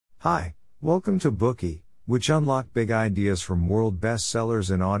Hi, welcome to Bookie, which unlock big ideas from world bestsellers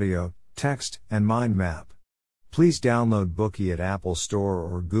in audio, text, and mind map. Please download Bookie at Apple Store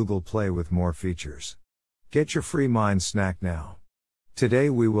or Google Play with more features. Get your free mind snack now. Today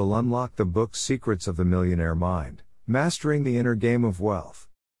we will unlock the book Secrets of the Millionaire Mind, Mastering the Inner Game of Wealth.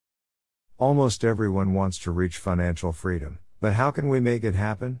 Almost everyone wants to reach financial freedom, but how can we make it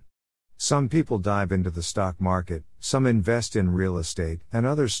happen? Some people dive into the stock market, some invest in real estate, and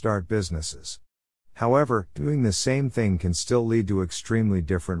others start businesses. However, doing the same thing can still lead to extremely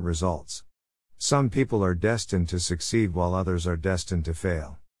different results. Some people are destined to succeed while others are destined to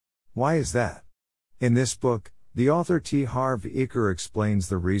fail. Why is that? In this book, the author T. Harv Eker explains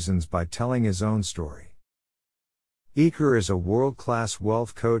the reasons by telling his own story. Eker is a world-class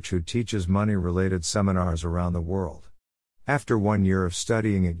wealth coach who teaches money-related seminars around the world. After 1 year of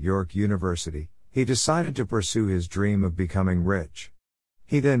studying at York University, he decided to pursue his dream of becoming rich.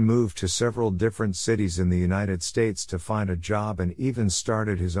 He then moved to several different cities in the United States to find a job and even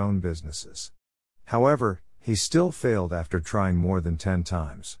started his own businesses. However, he still failed after trying more than 10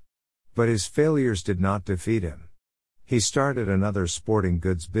 times. But his failures did not defeat him. He started another sporting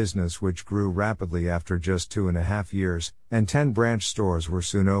goods business which grew rapidly after just 2.5 years, and 10 branch stores were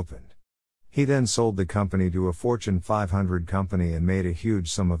soon opened. He then sold the company to a Fortune 500 company and made a huge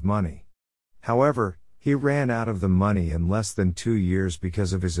sum of money. However, he ran out of the money in less than 2 years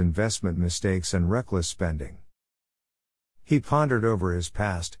because of his investment mistakes and reckless spending. He pondered over his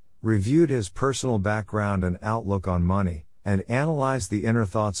past, reviewed his personal background and outlook on money, and analyzed the inner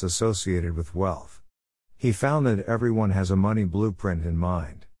thoughts associated with wealth. He found that everyone has a money blueprint in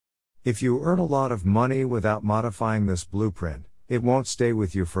mind. If you earn a lot of money without modifying this blueprint, it won't stay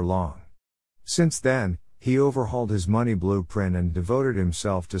with you for long. Since then, he overhauled his money blueprint and devoted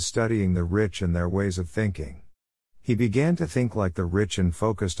himself to studying the rich and their ways of thinking. He began to think like the rich and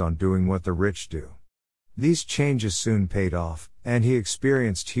focused on doing what the rich do. These changes soon paid off, and he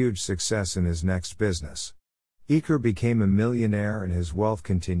experienced huge success in his next business. Eker became a millionaire and his wealth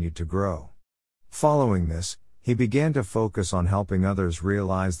continued to grow. Following this, he began to focus on helping others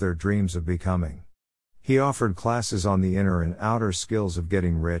realize their dreams of becoming. He offered classes on the inner and outer skills of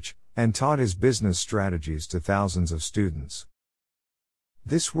getting rich, and taught his business strategies to thousands of students.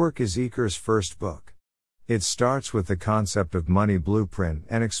 This work is Eker's first book. It starts with the concept of money blueprint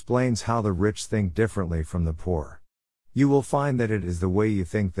and explains how the rich think differently from the poor. You will find that it is the way you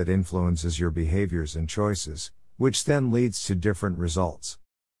think that influences your behaviors and choices, which then leads to different results.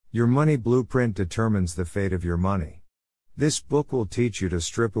 Your money blueprint determines the fate of your money. This book will teach you to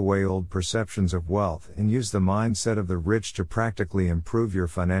strip away old perceptions of wealth and use the mindset of the rich to practically improve your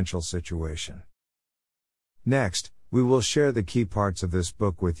financial situation. Next, we will share the key parts of this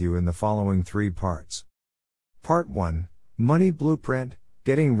book with you in the following 3 parts. Part 1, Money Blueprint,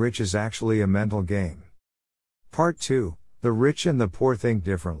 Getting Rich is Actually a Mental Game. Part 2, The Rich and the Poor Think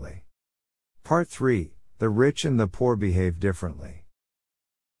Differently. Part 3, The Rich and the Poor Behave Differently.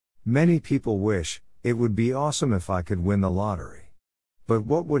 Many people wish, it would be awesome if I could win the lottery. But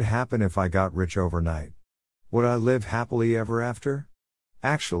what would happen if I got rich overnight? Would I live happily ever after?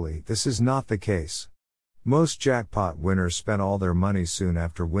 Actually, this is not the case. Most jackpot winners spent all their money soon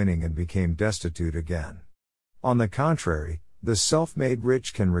after winning and became destitute again. On the contrary, the self-made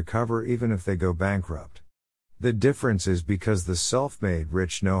rich can recover even if they go bankrupt. The difference is because the self-made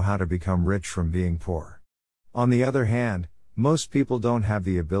rich know how to become rich from being poor. On the other hand, most people don't have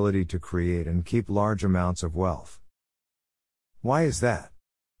the ability to create and keep large amounts of wealth. Why is that?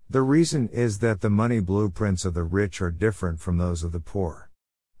 The reason is that the money blueprints of the rich are different from those of the poor.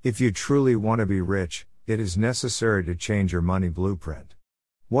 If you truly want to be rich, it is necessary to change your money blueprint.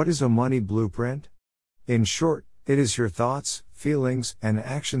 What is a money blueprint? In short, it is your thoughts, feelings, and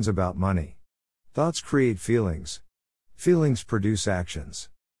actions about money. Thoughts create feelings. Feelings produce actions.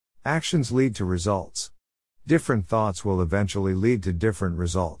 Actions lead to results. Different thoughts will eventually lead to different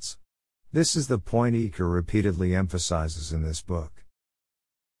results. This is the point Eker repeatedly emphasizes in this book.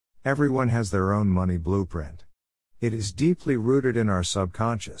 Everyone has their own money blueprint. It is deeply rooted in our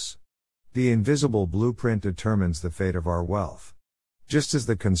subconscious. The invisible blueprint determines the fate of our wealth. Just as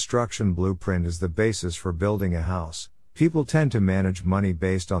the construction blueprint is the basis for building a house, people tend to manage money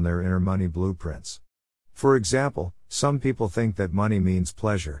based on their inner money blueprints. For example, some people think that money means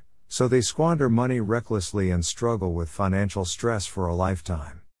pleasure, so they squander money recklessly and struggle with financial stress for a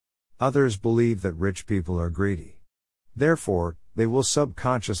lifetime. Others believe that rich people are greedy. Therefore, they will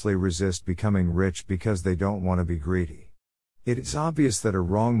subconsciously resist becoming rich because they don't want to be greedy. It is obvious that a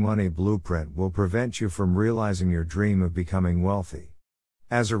wrong money blueprint will prevent you from realizing your dream of becoming wealthy.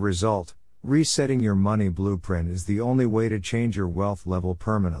 As a result, Resetting your money blueprint is the only way to change your wealth level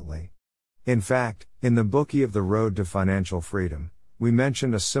permanently. In fact, in the Bookie of the Road to Financial Freedom, we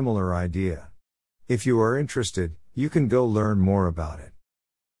mentioned a similar idea. If you are interested, you can go learn more about it.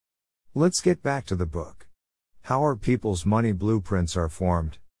 Let's get back to the book. How are people's money blueprints are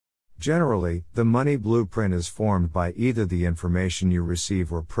formed? Generally, the money blueprint is formed by either the information you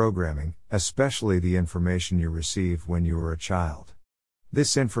receive or programming, especially the information you receive when you were a child.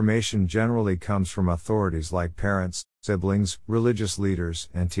 This information generally comes from authorities like parents, siblings, religious leaders,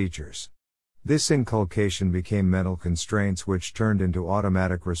 and teachers. This inculcation became mental constraints which turned into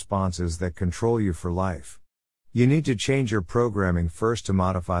automatic responses that control you for life. You need to change your programming first to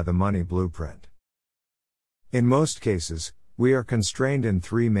modify the money blueprint. In most cases, we are constrained in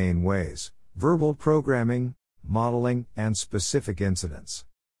three main ways: verbal programming, modeling, and specific incidents.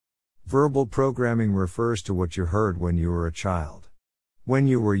 Verbal programming refers to what you heard when you were a child. When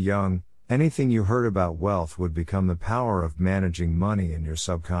you were young, anything you heard about wealth would become the power of managing money in your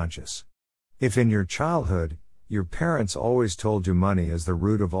subconscious. If in your childhood, your parents always told you money is the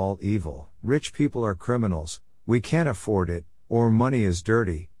root of all evil, rich people are criminals, we can't afford it, or money is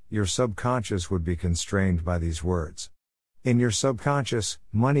dirty, your subconscious would be constrained by these words. In your subconscious,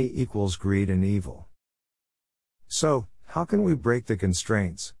 money equals greed and evil. So, how can we break the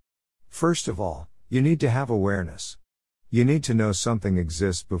constraints? First of all, you need to have awareness. You need to know something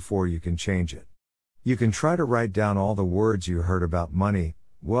exists before you can change it. You can try to write down all the words you heard about money,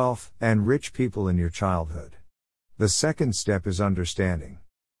 wealth, and rich people in your childhood. The second step is understanding.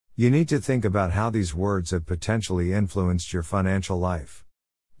 You need to think about how these words have potentially influenced your financial life.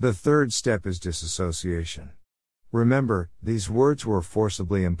 The third step is disassociation. Remember, these words were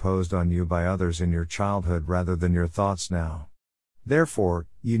forcibly imposed on you by others in your childhood rather than your thoughts now. Therefore,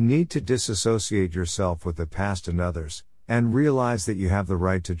 you need to disassociate yourself with the past and others, and realize that you have the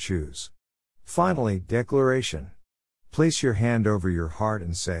right to choose. Finally, declaration. Place your hand over your heart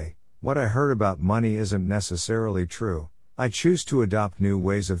and say, "What I heard about money isn't necessarily true. I choose to adopt new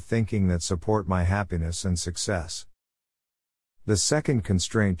ways of thinking that support my happiness and success." The second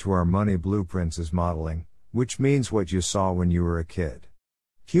constraint to our money blueprints is modeling, which means what you saw when you were a kid.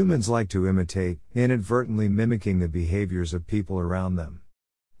 Humans like to imitate, inadvertently mimicking the behaviors of people around them.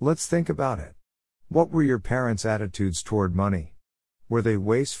 Let's think about it. What were your parents' attitudes toward money? Were they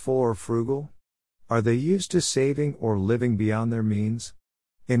wasteful or frugal? Are they used to saving or living beyond their means?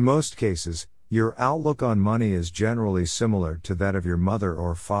 In most cases, your outlook on money is generally similar to that of your mother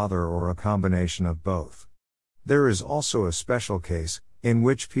or father or a combination of both. There is also a special case, in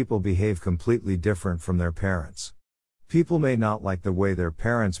which people behave completely different from their parents. People may not like the way their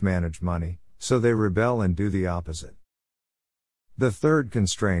parents manage money, so they rebel and do the opposite. The third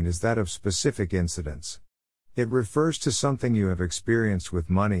constraint is that of specific incidents. It refers to something you have experienced with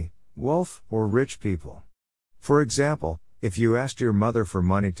money, wealth, or rich people. For example, if you asked your mother for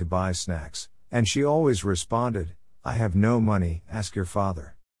money to buy snacks, and she always responded, "I have no money," ask your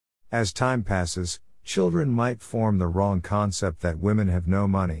father. As time passes, children might form the wrong concept that women have no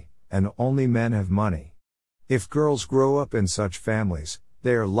money, and only men have money. If girls grow up in such families,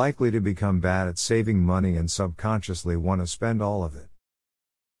 they are likely to become bad at saving money and subconsciously want to spend all of it.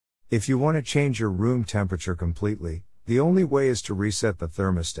 If you want to change your room temperature completely, the only way is to reset the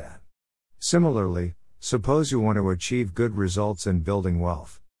thermostat. Similarly, suppose you want to achieve good results in building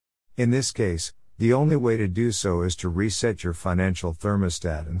wealth. In this case, the only way to do so is to reset your financial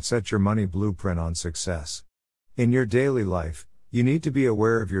thermostat and set your money blueprint on success. In your daily life, you need to be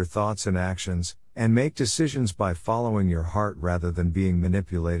aware of your thoughts and actions, and make decisions by following your heart rather than being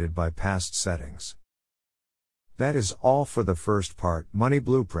manipulated by past settings. That is all for the first part, Money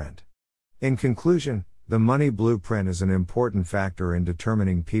Blueprint. In conclusion, the money blueprint is an important factor in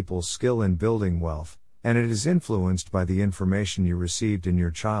determining people's skill in building wealth, and it is influenced by the information you received in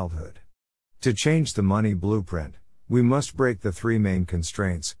your childhood. To change the money blueprint, we must break the three main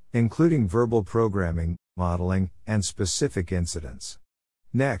constraints, including verbal programming, modeling, and specific incidents.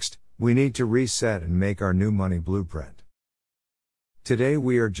 Next, we need to reset and make our new money blueprint. Today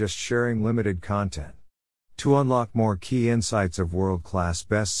we are just sharing limited content. To unlock more key insights of world-class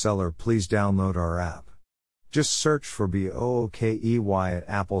bestseller, please download our app. Just search for BOOKEY at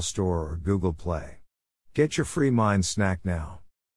Apple Store or Google Play. Get your free mind snack now.